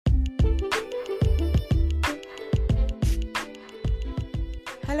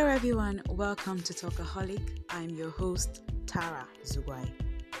Hello everyone, welcome to Talkaholic. I'm your host, Tara Zugwai.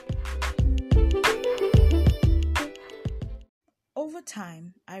 Over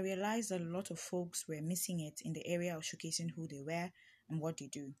time, I realized that a lot of folks were missing it in the area of showcasing who they were and what they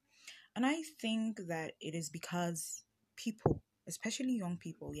do. And I think that it is because people, especially young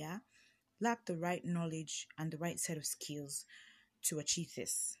people, lack the right knowledge and the right set of skills to achieve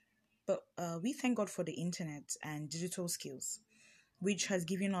this. But we thank God for the internet and digital skills, which has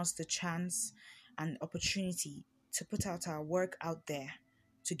given us the chance and opportunity to put out our work out there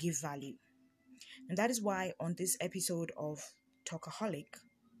to give value. And that is why on this episode of Talkaholic,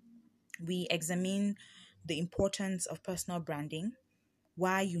 we examine the importance of personal branding,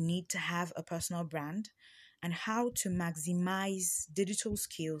 why you need to have a personal brand, and how to maximize digital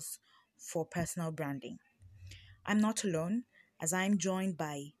skills for personal branding. I'm not alone, as I'm joined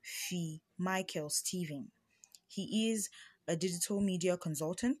by Fee Michael Steven. He is a digital media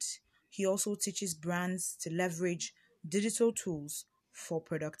consultant. He also teaches brands to leverage digital tools for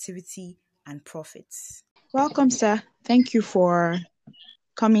productivity and profits. Welcome, sir. Thank you for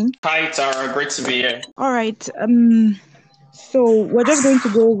coming. Hi, Tara. Great to be here. All right. So we're just going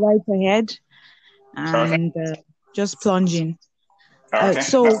to go right ahead and just plunge in. Okay.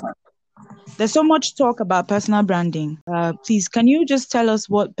 So there's so much talk about personal branding. Please, can you just tell us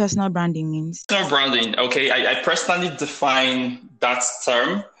what personal branding means? Personal branding. Okay. I personally define that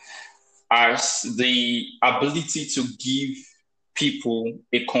term as the ability to give people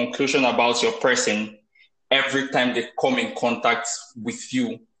a conclusion about your person every time they come in contact with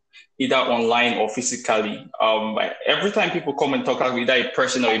you, either online or physically. Every time people come in contact with either a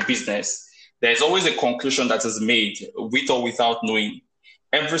person or a business, there's always a conclusion that is made with or without knowing.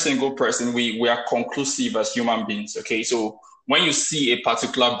 Every single person, we are conclusive as human beings. Okay. So when you see a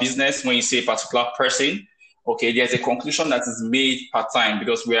particular business, when you see a particular person, okay, there's a conclusion that is made per time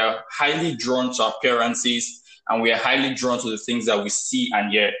because we are highly drawn to appearances and we are highly drawn to the things that we see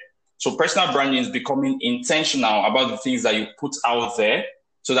and hear. So personal branding is becoming intentional about the things that you put out there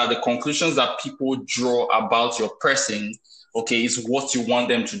so that the conclusions that people draw about your person, okay, is what you want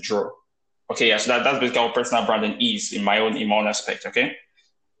them to draw. Okay, yeah, so that's basically what personal branding is in my own aspect, okay?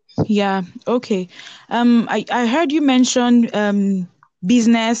 Yeah, okay. I heard you mention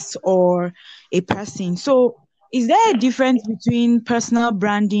business or a person. So is there a difference between personal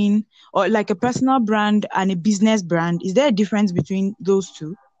branding or like a personal brand and a business brand? Is there a difference between those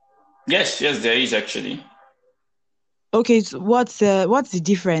two? Yes, there is actually. Okay, so what's the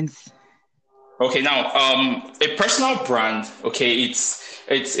difference? Okay, now a personal brand, okay,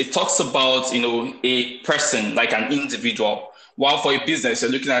 it talks about a person like an individual. While for a business, you're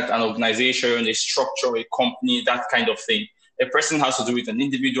looking at an organization, a structure, a company, that kind of thing. A person has to do with an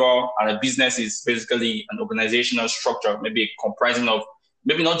individual, and a business is basically an organizational structure, maybe comprising of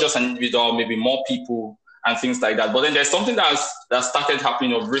maybe not just an individual, maybe more people and things like that. But then there's something that started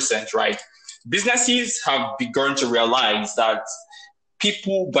happening of recent, right? Businesses have begun to realize that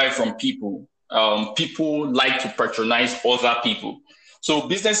people buy from people. People like to patronize other people. So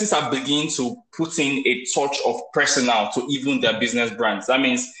businesses are beginning to put in a touch of personal to even their business brands. That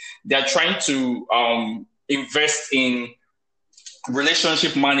means they're trying to invest in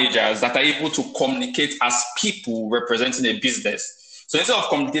relationship managers that are able to communicate as people representing a business. So instead of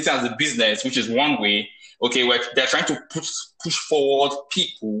communicating as a business, which is one way, okay, they're trying to push forward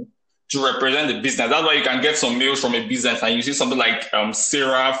people to represent the business. That's why you can get some mails from a business and you see something like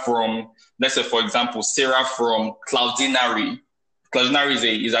Sarah from, let's say, for example, Sarah from Cloudinary.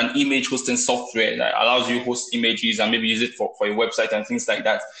 Cloudinary is an image hosting software that allows you to host images and maybe use it for a website and things like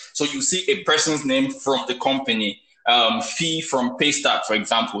that. So you see a person's name from the company, Fee from Paystart, for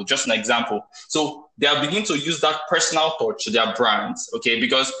example, just an example. So they are beginning to use that personal touch to their brands, okay?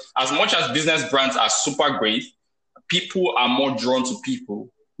 Because as much as business brands are super great, people are more drawn to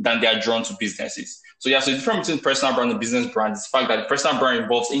people than they are drawn to businesses. So yeah, so the difference between personal brand and business brand is the fact that the personal brand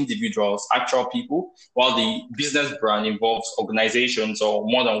involves individuals, actual people, while the business brand involves organizations or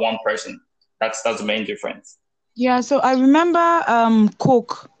more than one person. That's the main difference. Yeah, so I remember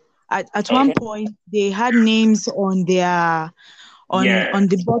Coke at one point they had names on their on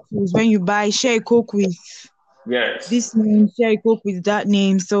the bottles when you buy share a Coke with this name, share a Coke with that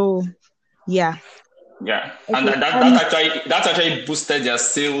name. So yeah. Yeah, and that actually boosted their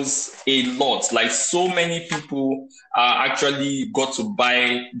sales a lot. Like so many people actually got to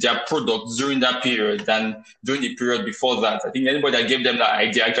buy their products during that period than during the period before that. I think anybody that gave them that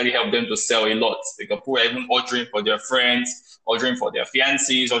idea actually helped them to sell a lot. Because people were even ordering for their friends, ordering for their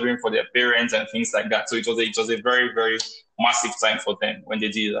fiancés, ordering for their parents and things like that. So it was a very, very massive time for them when they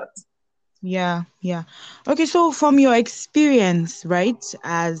did that. Yeah, yeah. Okay, so from your experience, right,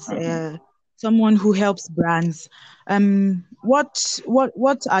 as someone who helps brands,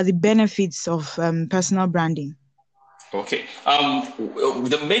 what are the benefits of personal branding? Okay.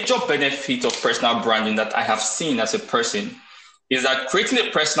 The major benefit of personal branding that I have seen as a person is that creating a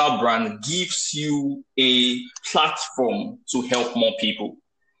personal brand gives you a platform to help more people.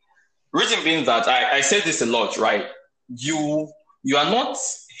 Reason being that I say this a lot, right? You you are not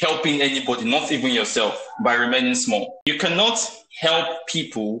helping anybody, not even yourself, by remaining small. You cannot help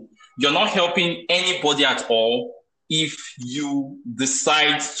people. You're not helping anybody at all if you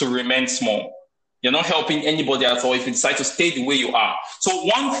decide to remain small. You're not helping anybody at all if you decide to stay the way you are. So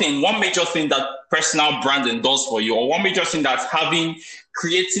one major thing that personal branding does for you, or one major thing that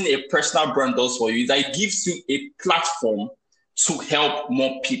creating a personal brand does for you, is that it gives you a platform to help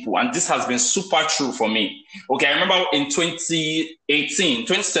more people. And this has been super true for me. Okay, I remember in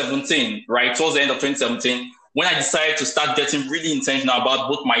 2017, right, towards the end of 2017, when I decided to start getting really intentional about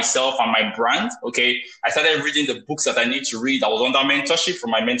both myself and my brand. Okay, I started reading the books that I need to read. I was under mentorship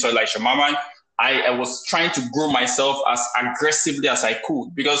from my mentor, Elisha Maman. I was trying to grow myself as aggressively as I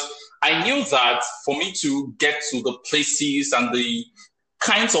could, because I knew that for me to get to the places and the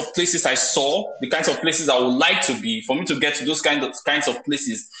kinds of places I saw, the kinds of places I would like to be, for me to get to those kinds of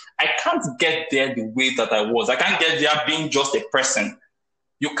places, I can't get there the way that I was. I can't get there being just a person.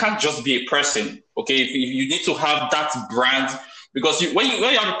 You can't just be a person, okay? If you need to have that brand, because when you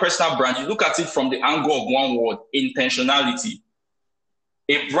have a personal brand, you look at it from the angle of one word: intentionality.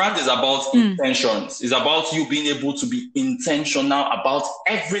 A brand is about intentions. It's about you being able to be intentional about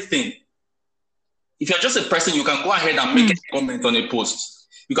everything. If you're just a person, you can go ahead and make a comment on a post.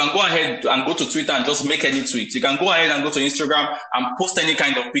 You can go ahead and go to Twitter and just make any tweet. You can go ahead and go to Instagram and post any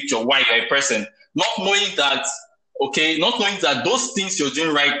kind of picture while you're a person, not knowing that those things you're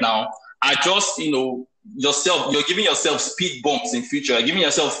doing right now are just, you're giving yourself speed bumps in future. You're giving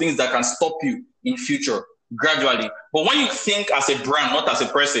yourself things that can stop you in future gradually. But when you think as a brand, not as a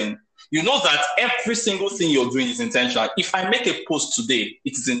person, you know that every single thing you're doing is intentional. If I make a post today,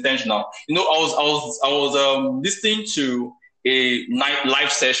 it is intentional. I was listening to a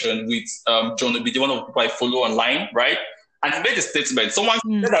live session with John Obidi, one of the people I follow online, right? And he made a statement. Someone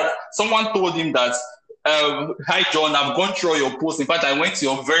told him that, "Hi John, I've gone through your post. In fact, I went to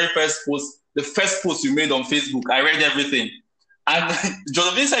your very first post, the first post you made on Facebook. I read everything." And John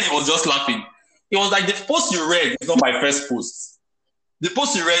Obidi said he was just laughing. He was like, "The post you read is not my first post. The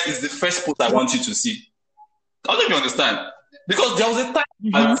post you read is the first post I want you to see." I don't know if you understand. Because there was a time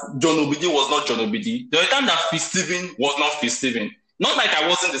that John Obidi was not John Obidi. There was a time that Fitz Steven was not Fitz Steven. Not like I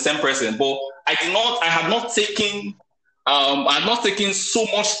wasn't the same person, but I had not taken so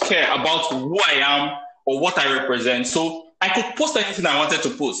much care about who I am or what I represent. So I could post anything I wanted to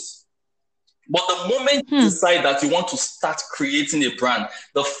post. But the moment you decide that you want to start creating a brand,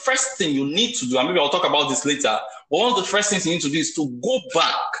 the first thing you need to do, and maybe I'll talk about this later, but one of the first things you need to do is to go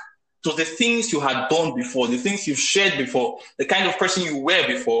back to the things you had done before, the things you've shared before, the kind of person you were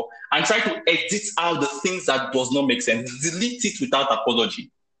before, and try to edit out the things that does not make sense. Delete it without apology.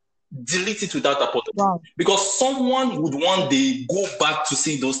 Delete it without apology. Wow. Because someone would one day go back to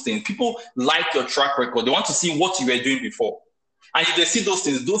see those things. People like your track record. They want to see what you were doing before. And if they see those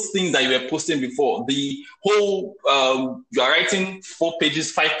things that you were posting before, the whole, you are writing 4 pages,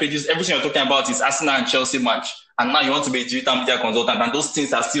 5 pages, everything you're talking about is Arsenal and Chelsea match. And now you want to be a digital media consultant, and those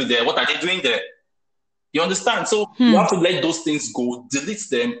things are still there. What are they doing there? You understand? So you have to let those things go, delete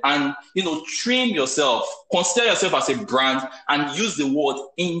them, and, train yourself. Consider yourself as a brand and use the word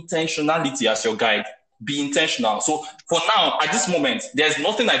intentionality as your guide. Be intentional. So for now, at this moment, there's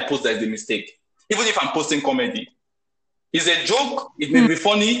nothing I post that is a mistake. Even if I'm posting comedy. It's a joke. It may be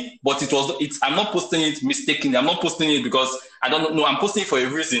funny, but I'm not posting it mistakenly. I'm not posting it because I don't know. I'm posting it for a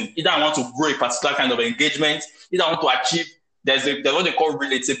reason. Either I want to grow a particular kind of engagement. Either I want to achieve. There's what they call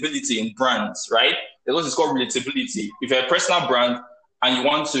relatability in brands, right? There's what is called relatability. If you're a personal brand and you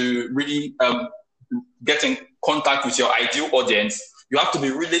want to really get in contact with your ideal audience, you have to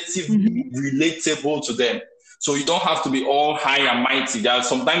be relatively relatable to them. So you don't have to be all high and mighty. There are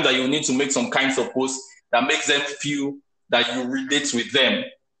sometimes that you need to make some kinds of posts that makes them feel that you relate with them,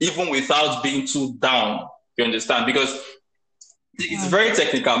 even without being too down. You understand? Because it's very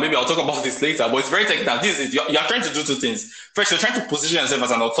technical. Maybe I'll talk about this later, but it's very technical. You're trying to do 2 things. First, you're trying to position yourself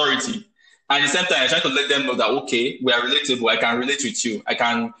as an authority. And at the same time, you're trying to let them know that, okay, we are relatable. I can relate with you. I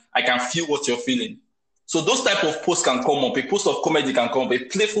can feel what you're feeling. So those type of posts can come up. A post of comedy can come up. A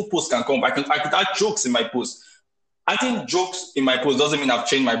playful post can come up. I could add jokes in my post. Adding jokes in my post doesn't mean I've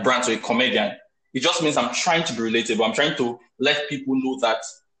changed my brand to a comedian. It just means I'm trying to be relatable. I'm trying to let people know that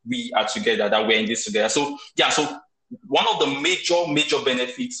we are together, that we're in this together. So yeah, so one of the major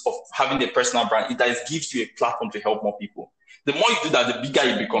benefits of having a personal brand is that it gives you a platform to help more people. The more you do that, the bigger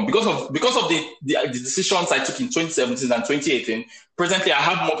you become. Because of the decisions I took in 2017 and 2018, presently I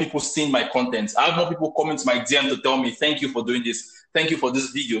have more people seeing my content. I have more people coming to my DM to tell me, thank you for doing this. Thank you for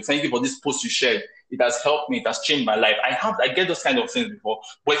this video. Thank you for this post you shared. It has helped me. It has changed my life. I get those kind of things before.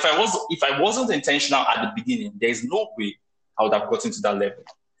 But if I wasn't intentional at the beginning, there is no way I would have gotten to that level.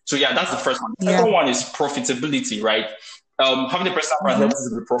 So yeah, that's the first one. The second one is profitability, right? Having a personal brand helps you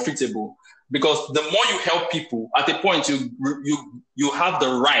to be profitable, because the more you help people, at a point you have the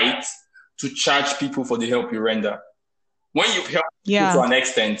right to charge people for the help you render. When you help people to an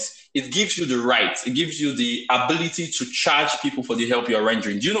extent, it gives you the right, it gives you the ability to charge people for the help you're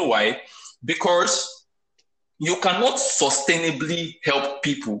rendering. Do you know why? Because you cannot sustainably help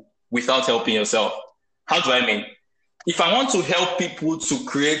people without helping yourself. How do I mean? If I want to help people to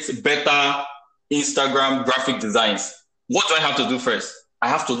create better Instagram graphic designs, what do I have to do first? I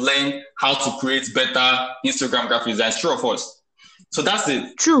have to learn how to create better Instagram graphic designs. True of course. So that's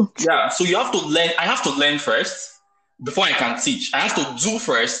it. True. Yeah. So you have to learn. I have to learn first before I can teach. I have to do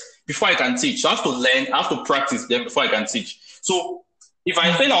first before I can teach. So I have to learn, I have to practice them before I can teach. So if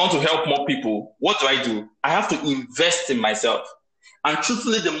I think I want to help more people, what do? I have to invest in myself. And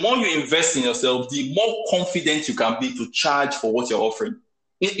truthfully, the more you invest in yourself, the more confident you can be to charge for what you're offering.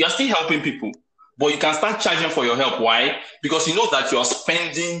 You're still helping people, but you can start charging for your help. Why? Because you know that you're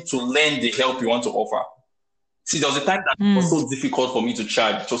spending to learn the help you want to offer. See, there was a time that it was so difficult for me to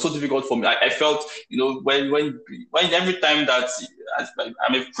charge. It was so difficult for me. I felt, when every time that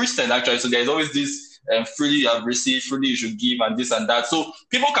I'm a Christian, actually, so there's always this freely you have received, freely you should give, and this and that. So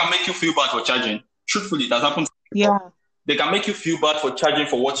people can make you feel bad for charging. Truthfully, that happens. Yeah. They can make you feel bad for charging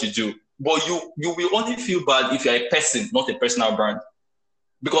for what you do. But you will only feel bad if you're a person, not a personal brand.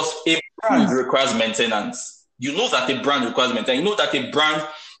 Because a brand requires maintenance. You know that a brand requires maintenance. You know that a brand,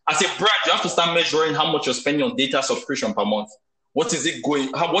 as a brand, you have to start measuring how much you're spending on data subscription per month. What is it going?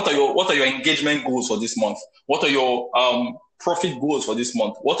 What are your engagement goals for this month? What are your profit goals for this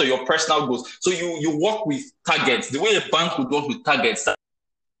month? What are your personal goals? So you work with targets. The way a bank would work with targets.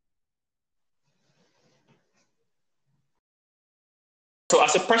 So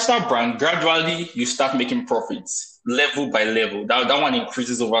as a personal brand, gradually you start making profits level by level. That one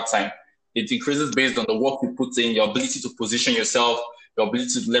increases over time. It increases based on the work you put in, your ability to position yourself, your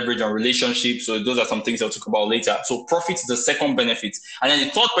ability to leverage on relationships. So those are some things I'll talk about later. So profit is the second benefit. And then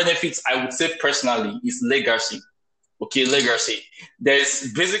the third benefit, I would say personally, is legacy. Okay, legacy.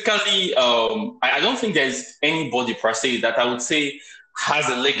 There's basically, I don't think there's anybody per se that I would say has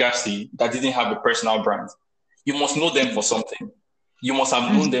a legacy that didn't have a personal brand. You must know them for something. You must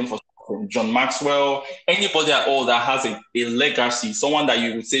have known them for something. John Maxwell, anybody at all that has a legacy, someone that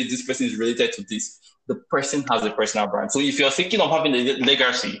you would say this person is related to this, the person has a personal brand. So if you're thinking of having a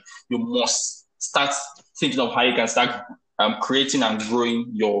legacy, you must start thinking of how you can start creating and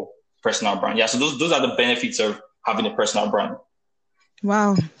growing your personal brand. Yeah, so those are the benefits of having a personal brand.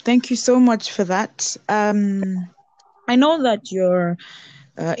 Wow, thank you so much for that. I know that you're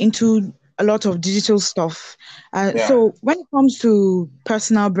into a lot of digital stuff. So when it comes to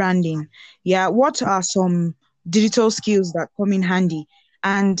personal branding, what are some digital skills that come in handy?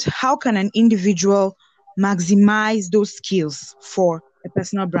 And how can an individual maximize those skills for a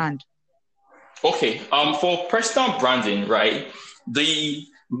personal brand? Okay, for personal branding, right, the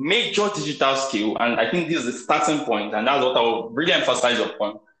major digital skill, and I think this is the starting point, and that's what I will really emphasize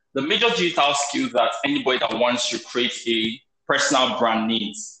upon, the major digital skill that anybody that wants to create a personal brand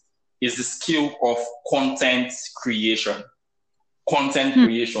needs is the skill of content creation. Content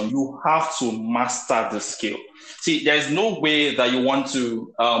creation. You have to master the skill. See, there's no way that you want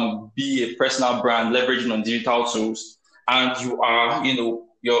to be a personal brand leveraging on digital tools, and you are,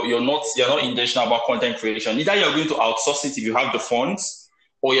 you're not intentional about content creation. Either you're going to outsource it if you have the funds,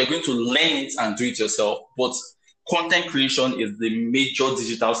 or you're going to learn it and do it yourself. But content creation is the major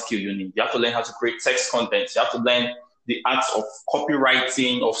digital skill you need. You have to learn how to create text content. You have to learn the art of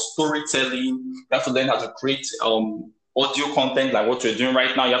copywriting, of storytelling. You have to learn how to create audio content like what we're doing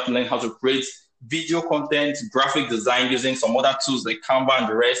right now. You have to learn how to create video content, graphic design using some other tools like Canva and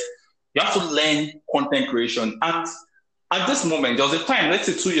the rest. You have to learn content creation. And at this moment, there was a time, let's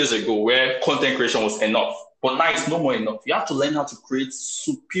say 2 years ago, where content creation was enough. But now it's no more enough. You have to learn how to create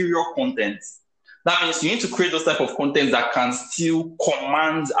superior content. That means you need to create those type of content that can still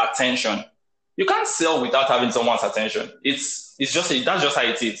command attention. You can't sell without having someone's attention. That's just how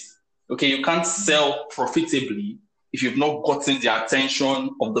it is. Okay, you can't sell profitably if you've not gotten the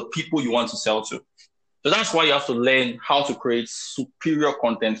attention of the people you want to sell to. So that's why you have to learn how to create superior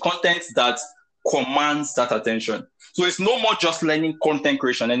content that commands that attention. So it's no more just learning content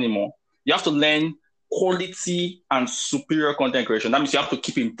creation anymore. You have to learn quality and superior content creation. That means you have to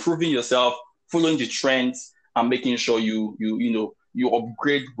keep improving yourself, following the trends, and making sure you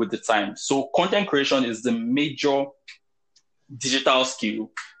upgrade with the time. So content creation is the major digital skill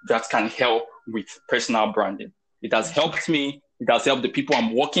that can help with personal branding. It has helped me. It has helped the people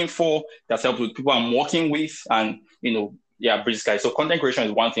I'm working for. It has helped with people I'm working with, and basically. So content creation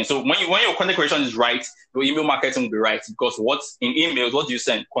is one thing. So when your content creation is right, your email marketing will be right, because what's in emails, what do you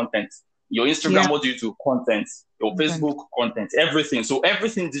send? Content. Your Instagram, what do you do? Content. Your Facebook, content. Everything. So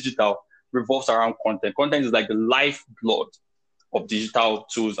everything digital revolves around content. Content is like the lifeblood of digital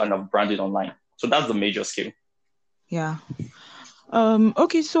tools and of branding online. So that's the major skill. Yeah.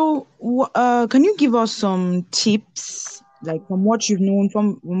 Okay, so can you give us some tips, like from what you've known,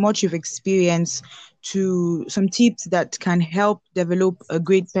 from what you've experienced, to some tips that can help develop a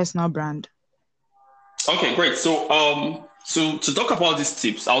great personal brand? Okay, great. So to talk about these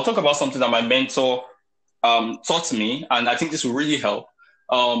tips, I'll talk about something that my mentor taught me, and I think this will really help.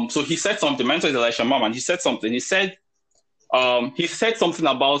 So he said something. Mentor is Elisha Mom, and he said something. He said something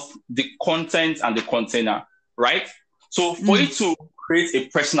about the content and the container, right? So for you to create a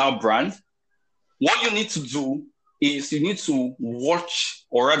personal brand, what you need to do is you need to watch,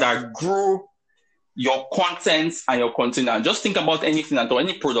 or rather grow, your content and your container. Just think about anything at all,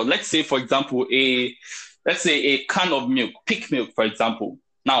 any product. Let's say, for example, a can of milk, Peak Milk, for example.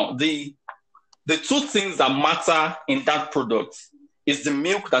 Now, the two things that matter in that product is the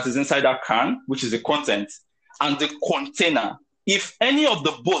milk that is inside that can, which is the content, and the container. If any of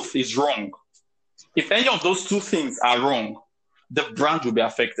the both is wrong, if any of those two things are wrong, the brand will be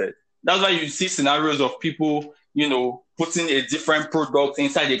affected. That's why you see scenarios of people, putting a different product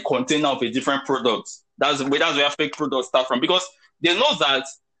inside a container of a different product. That's where fake products start from, because they know that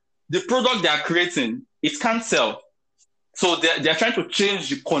the product they are creating, it can't sell. So they're trying to change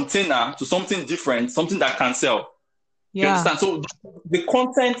the container to something different, something that can sell. Yeah. You understand? So the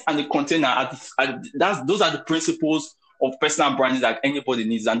content and the container, those are the principles of personal branding that anybody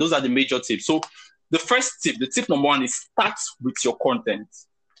needs. And those are the major tips. So the first tip, the tip number one, is start with your content.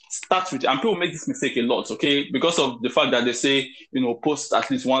 And people make this mistake a lot, okay? Because of the fact that they say, post at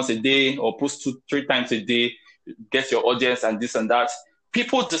least once a day or post 2-3 times a day, get your audience and this and that.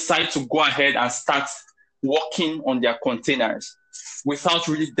 People decide to go ahead and start working on their containers without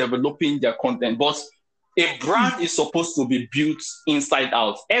really developing their content. But a brand is supposed to be built inside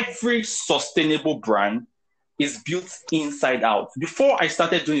out. Every sustainable brand is built inside out. Before I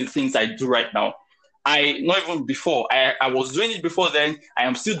started doing the things I do right now, I was doing it before then. I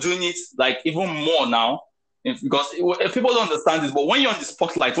am still doing it, like, even more now, because if people don't understand this, but when you're on the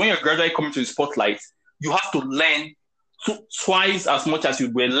spotlight, when you're gradually coming to the spotlight, you have to learn twice as much as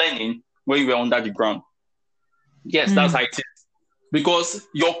you were learning when you were under the ground. Yes, that's how it is. Because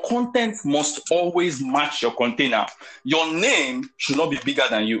your content must always match your container. Your name should not be bigger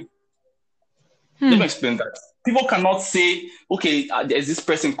than you. Let me explain that. People cannot say, okay, there's this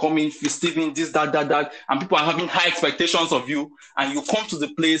person coming, Steven, this, that, and people are having high expectations of you, and you come to the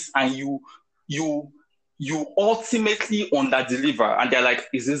place and you ultimately under-deliver, and they're like,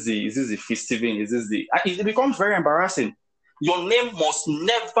 is this the Steven? Is this the... It becomes very embarrassing. Your name must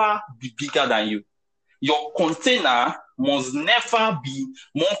never be bigger than you. Your container must never be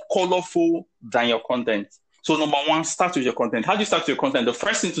more colorful than your content. So number one, start with your content. How do you start with your content? The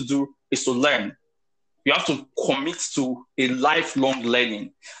first thing to do is to learn. You have to commit to a lifelong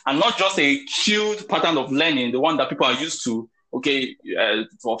learning, and not just a chilled pattern of learning, the one that people are used to. Okay,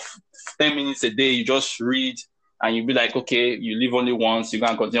 for 10 minutes a day, you just read and you be like, okay, you live only once, you're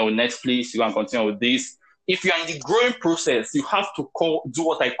going to continue with Netflix, you're going to continue with this. If you're in the growing process, you have to do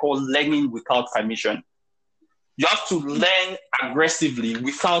what I call learning without permission. You have to learn aggressively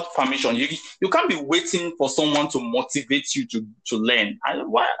without permission. You can't be waiting for someone to motivate you to learn.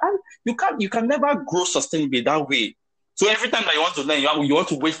 You can never grow sustainably that way. So every time that you want to learn, you want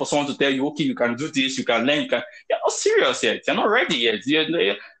to wait for someone to tell you, okay, you can do this, you can learn, you're not serious yet. You're not ready yet.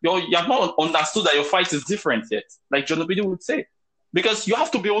 You have not understood that your fight is different yet, like John Obidi would say. Because you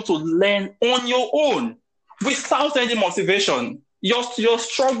have to be able to learn on your own without any motivation. Your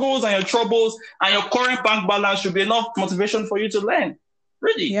struggles and your troubles and your current bank balance should be enough motivation for you to learn.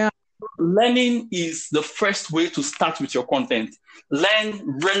 Really. Yeah. Learning is the first way to start with your content.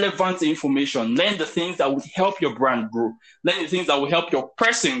 Learn relevant information. Learn the things that would help your brand grow. Learn the things that will help your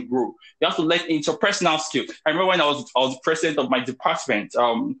person grow. You have to learn interpersonal skills. I remember when I was president of my department,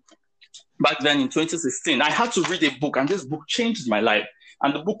 back then in 2016, I had to read a book, and this book changed my life.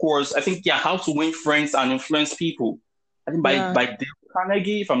 And the book was, I think, How to Win Friends and Influence People. I think Yeah. by Dale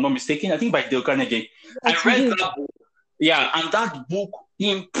Carnegie, if I'm not mistaken. I think by Dale Carnegie. I Yes, read it is. that book. Yeah, and that book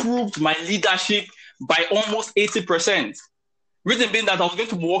improved my leadership by almost 80%. Reason being that I was going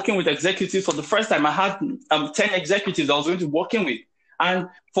to be working with executives for the first time. I had 10 executives I was going to be working with. And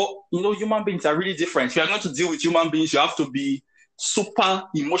for, human beings are really different. If you are going to deal with human beings, you have to be super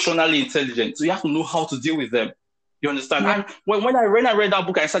emotionally intelligent. So you have to know how to deal with them. You understand? Yeah. And when I read that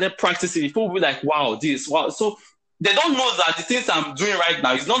book, I started practicing. People will be like, wow, this, wow. So they don't know that the things I'm doing right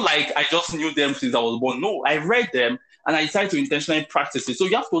now, it's not like I just knew them since I was born. No, I read them and I decided to intentionally practice it. So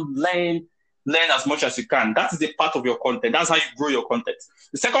you have to learn as much as you can. That is the part of your content. That's how you grow your content.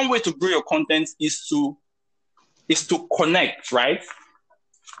 The second way to grow your content is to connect, right?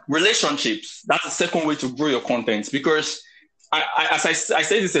 Relationships. That's the second way to grow your content, because I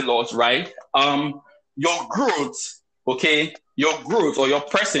say this a lot, right? Your growth, okay, your growth or your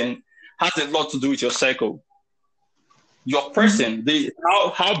person has a lot to do with your circle. Your person,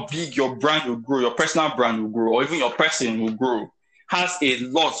 how big your brand will grow, your personal brand will grow, or even your person will grow, has a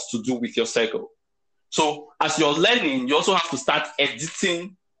lot to do with your circle. So as you're learning, you also have to start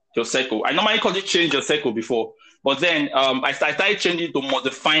editing your circle. I normally call it change your circle before, but then I started changing to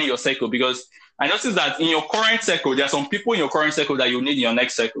modifying your circle, because I noticed that in your current circle, there are some people in your current circle that you need in your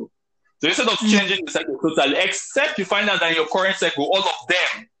next circle. So instead of changing the circle totally, except you find out that in your current circle, all of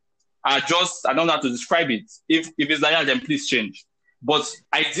them are just, I don't know how to describe it. If it's like that, then please change. But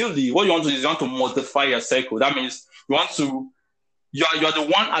ideally, what you want to do is you want to modify your circle. That means you're the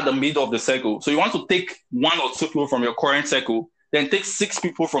one at the middle of the circle. So you want to take 1 or 2 people from your current circle, then take 6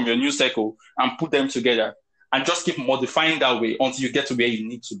 people from your new circle and put them together, and just keep modifying that way until you get to where you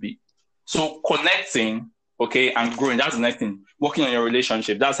need to be. So connecting, okay, and growing, that's the next thing. Working on your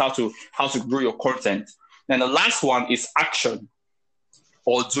relationship, that's how to grow your content. Then the last one is action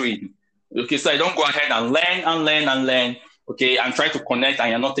or doing. Okay, so I don't go ahead and learn, okay, and try to connect and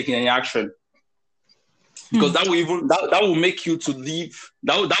you're not taking any action. Because that will make you to leave,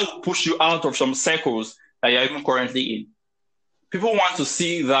 that will push you out of some circles that you're even currently in. People want to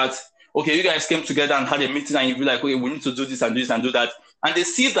see that, okay, you guys came together and had a meeting and you be like, okay, we need to do this and do this and do that. And they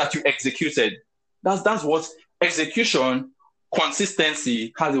see that you executed. That's what execution,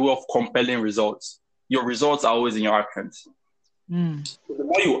 consistency has a way of compelling results. Your results are always in your actions. The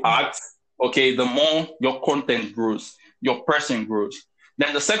more you act, okay, the more your content grows, your person grows.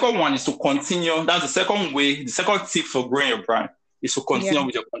 Then the second one is to continue. That's the second way, the second tip for growing your brand is to continue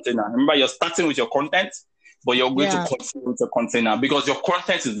with your container. Remember, you're starting with your content, but you're going to continue with your container because your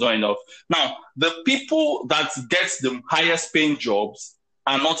content is not enough. Now, the people that get the highest paying jobs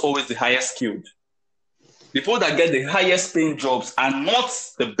are not always the highest skilled. The people that get the highest paying jobs are not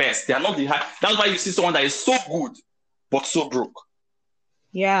the best. They are not the high. That's why you see someone that is so good, but so broke.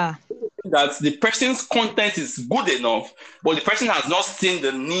 Yeah. That the person's content is good enough, but the person has not seen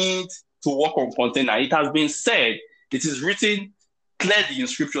the need to work on container. It has been said, it is written clearly in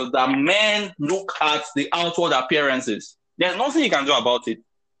scripture that men look at the outward appearances. There's nothing you can do about it.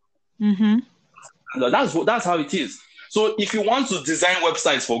 That's how it is. So if you want to design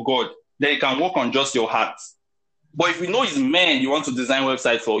websites for God, then you can work on just your heart. But if you know it's men you want to design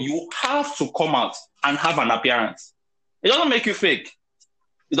websites for, you have to come out and have an appearance. It doesn't make you fake.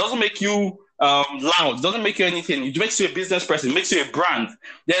 It doesn't make you loud. It doesn't make you anything. It makes you a business person. It makes you a brand.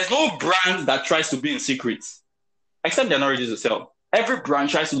 There's no brand that tries to be in secret, except they're not ready to sell. Every brand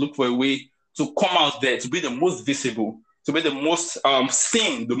tries to look for a way to come out there, to be the most visible, to be the most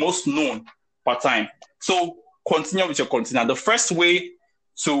seen, the most known per time. So continue with your container. The first way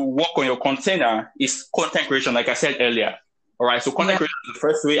to work on your container is content creation, like I said earlier. All right, so content creation is the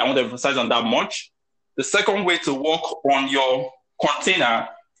first way. I want to emphasize on that much. The second way to work on your container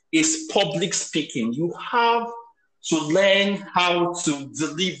is public speaking. You have to learn how to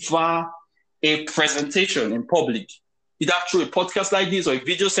deliver a presentation in public, either through a podcast like this or a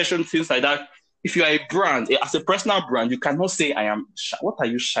video session, things like that. If you are a brand, as a personal brand, you cannot say, I am shy. What are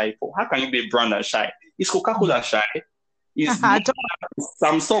you shy for? How can you be a brand that's shy? Is Coca-Cola shy? Is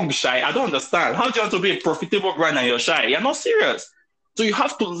Samsung shy? I don't understand. How do you want to be a profitable brand and you're shy? You're not serious. So you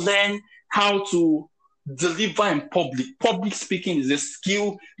have to learn how to deliver in public. Public speaking is a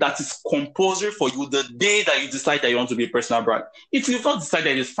skill that is compulsory for you the day that you decide that you want to be a personal brand. If you've not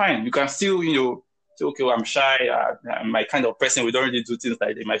decided, it's fine. You can still, say, okay, well, I'm shy. I'm my kind of person. We don't really do things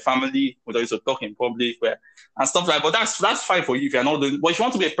like that. In my family, we don't used to talk in public and stuff like that. But that's fine for you if you're not doing. But if you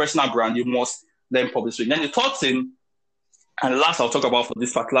want to be a personal brand, you must learn public speaking. Then the third thing, and the last I'll talk about for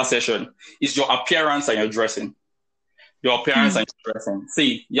this particular session, is your appearance and your dressing. Your appearance and your dressing.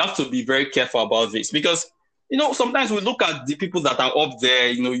 See, you have to be very careful about this because sometimes we look at the people that are up there.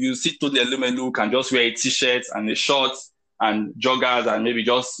 You see Tony Elumelu who can just wear a t-shirt and a short and joggers and maybe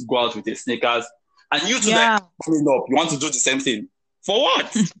just go out with a sneakers. And you today coming up, you want to do the same thing. For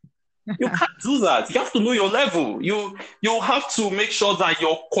what? You can't do that. You have to know your level. You have to make sure that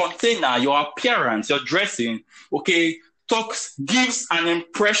your container, your appearance, your dressing, okay, gives an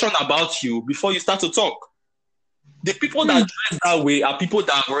impression about you before you start to talk. The people that dress that way are people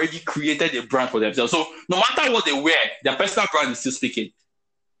that have already created a brand for themselves. So no matter what they wear, their personal brand is still speaking.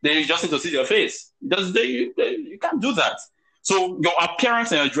 They just need to see their face. You can't do that. So your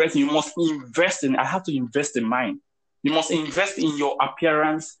appearance and your dressing, you must invest in. I have to invest in mine. You must invest in your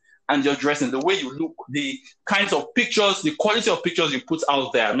appearance and your dressing, the way you look, the kinds of pictures, the quality of pictures you put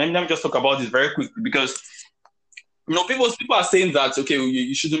out there. Let me just talk about this very quickly because people are saying that okay,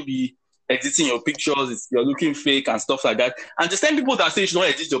 you shouldn't be editing your pictures, you're looking fake and stuff like that. And the same people that say you should not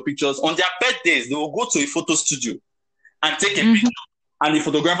edit your pictures, on their birthdays, they will go to a photo studio and take a picture. And the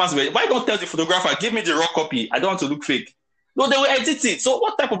photographers will, why don't tell the photographer, give me the raw copy, I don't want to look fake. No, they will edit it. So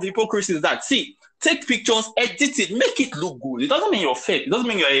what type of hypocrisy is that? See, take pictures, edit it, make it look good. It doesn't mean you're fake. It doesn't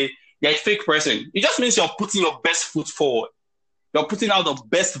mean you're a fake person. It just means you're putting your best foot forward. You're putting out the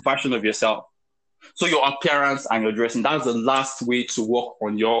best version of yourself. So your appearance and your dressing, that's the last way to work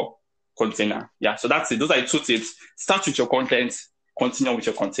on your container. Yeah, so that's it. Those are the 2 tips. Start with your content, continue with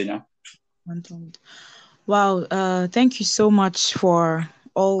your container. Wow, thank you so much for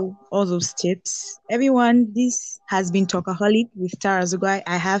all those tips. Everyone, this has been Talkaholic with Tara Zugwai.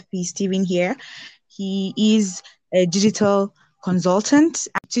 I have P. Steven here. He is a digital consultant,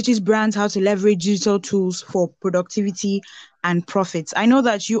 teaches brands how to leverage digital tools for productivity and profits. I know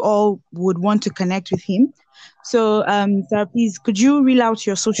that you all would want to connect with him. So, Sarah, please, could you reel out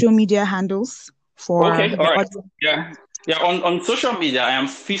your social media handles for okay, all right. Yeah. On social media, I am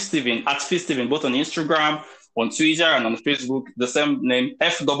Steven, at Steven, both on Instagram, on Twitter, and on Facebook. The same name,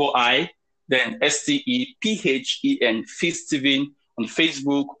 FII, then STEPHEN, Steven, on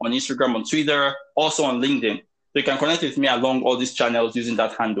Facebook, on Instagram, on Twitter, also on LinkedIn. So you can connect with me along all these channels using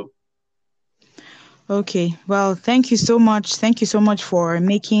that handle. Okay. Well, thank you so much. Thank you so much for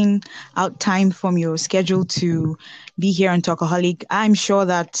making out time from your schedule to be here on Talkaholic. I'm sure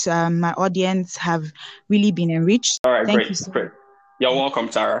that my audience have really been enriched. All right, great. You're welcome,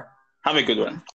 Tara. Have a good one.